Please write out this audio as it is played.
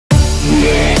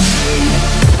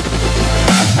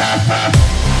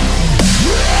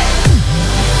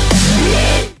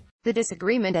The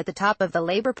disagreement at the top of the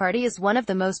Labour Party is one of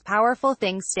the most powerful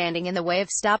things standing in the way of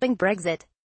stopping Brexit.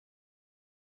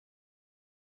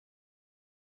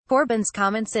 Corbyn's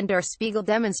comments in Der Spiegel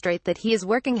demonstrate that he is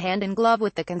working hand in glove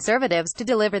with the Conservatives to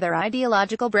deliver their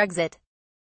ideological Brexit.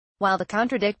 While the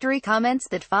contradictory comments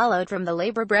that followed from the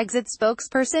Labour Brexit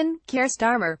spokesperson, Keir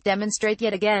Starmer, demonstrate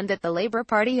yet again that the Labour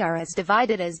Party are as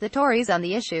divided as the Tories on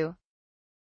the issue.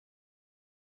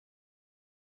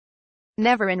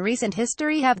 Never in recent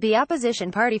history have the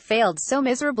opposition party failed so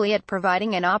miserably at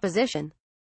providing an opposition.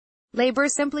 Labour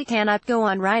simply cannot go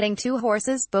on riding two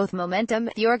horses. Both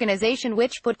Momentum, the organisation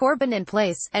which put Corbyn in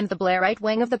place, and the Blairite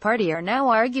wing of the party are now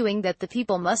arguing that the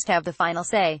people must have the final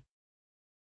say.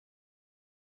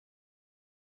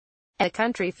 The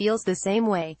country feels the same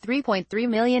way. 3.3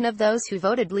 million of those who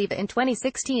voted Leave in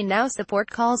 2016 now support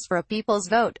calls for a people's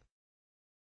vote.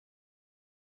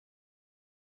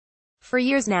 For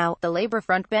years now, the Labour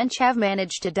frontbench have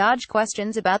managed to dodge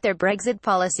questions about their Brexit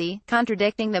policy,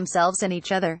 contradicting themselves and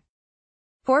each other.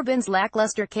 Corbyn's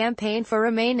lackluster campaign for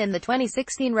Remain in the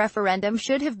 2016 referendum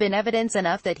should have been evidence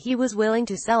enough that he was willing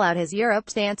to sell out his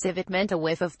Europe stance if it meant a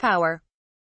whiff of power.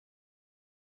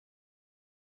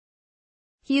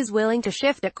 He is willing to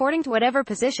shift according to whatever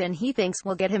position he thinks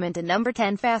will get him into number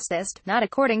 10 fastest, not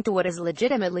according to what is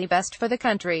legitimately best for the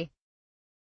country.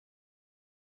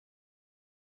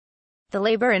 The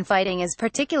Labour infighting is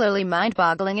particularly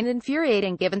mind-boggling and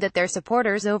infuriating given that their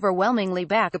supporters overwhelmingly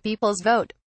back a people's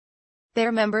vote.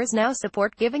 Their members now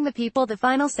support giving the people the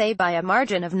final say by a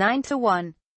margin of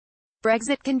 9-1.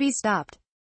 Brexit can be stopped.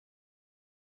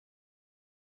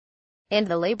 And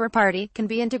the Labour Party can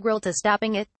be integral to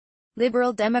stopping it.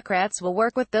 Liberal Democrats will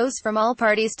work with those from all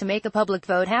parties to make a public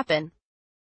vote happen.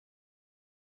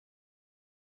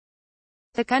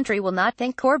 The country will not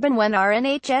thank Corbyn when our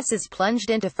NHS is plunged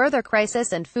into further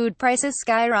crisis and food prices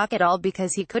skyrocket, all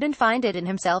because he couldn't find it in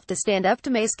himself to stand up to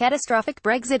May's catastrophic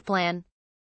Brexit plan.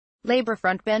 Labour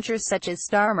frontbenchers such as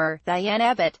Starmer, Diane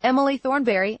Abbott, Emily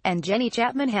Thornberry, and Jenny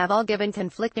Chapman have all given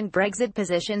conflicting Brexit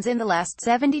positions in the last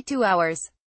 72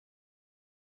 hours.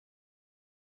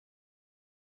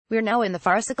 We're now in the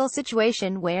farcical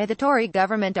situation where the Tory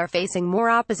government are facing more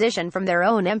opposition from their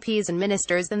own MPs and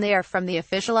ministers than they are from the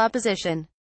official opposition.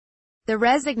 The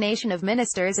resignation of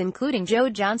ministers including Jo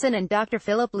Johnson and Dr.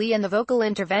 Philip Lee and the vocal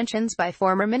interventions by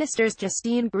former ministers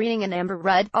Justine Greening and Amber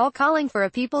Rudd, all calling for a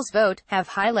people's vote, have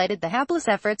highlighted the hapless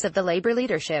efforts of the Labour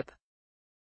leadership.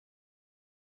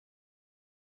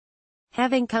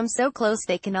 Having come so close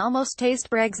they can almost taste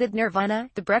Brexit nirvana,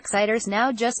 the Brexiters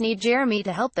now just need Jeremy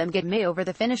to help them get May over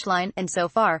the finish line, and so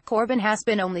far, Corbyn has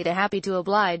been only too happy to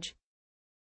oblige.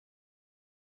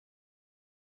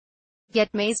 Yet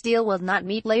May's deal will not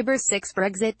meet Labour's 6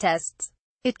 Brexit tests.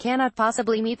 It cannot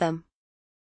possibly meet them.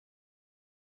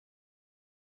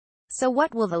 So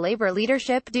what will the Labour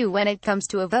leadership do when it comes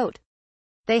to a vote?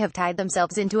 They have tied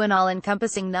themselves into an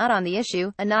all-encompassing knot on the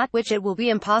issue, a knot which it will be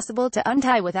impossible to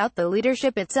untie without the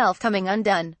leadership itself coming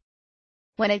undone.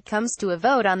 When it comes to a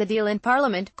vote on the deal in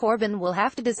Parliament, Corbyn will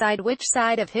have to decide which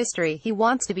side of history he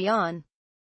wants to be on.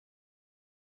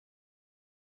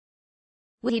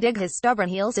 Will he dig his stubborn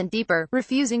heels in deeper,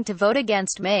 refusing to vote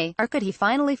against May, or could he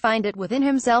finally find it within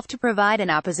himself to provide an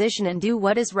opposition and do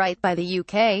what is right by the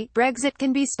UK? Brexit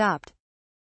can be stopped.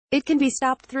 It can be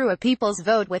stopped through a people's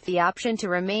vote with the option to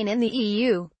remain in the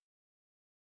EU.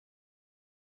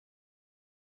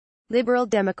 Liberal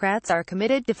Democrats are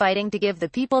committed to fighting to give the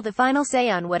people the final say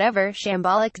on whatever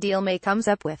shambolic deal May comes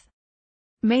up with.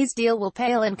 May's deal will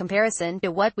pale in comparison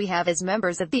to what we have as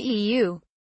members of the EU.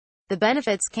 The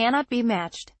benefits cannot be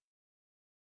matched.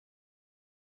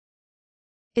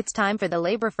 It's time for the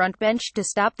Labour frontbench to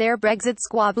stop their Brexit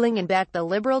squabbling and back the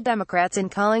Liberal Democrats in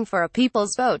calling for a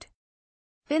people's vote.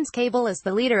 Vince Cable is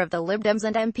the leader of the Lib Dems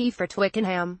and MP for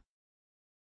Twickenham.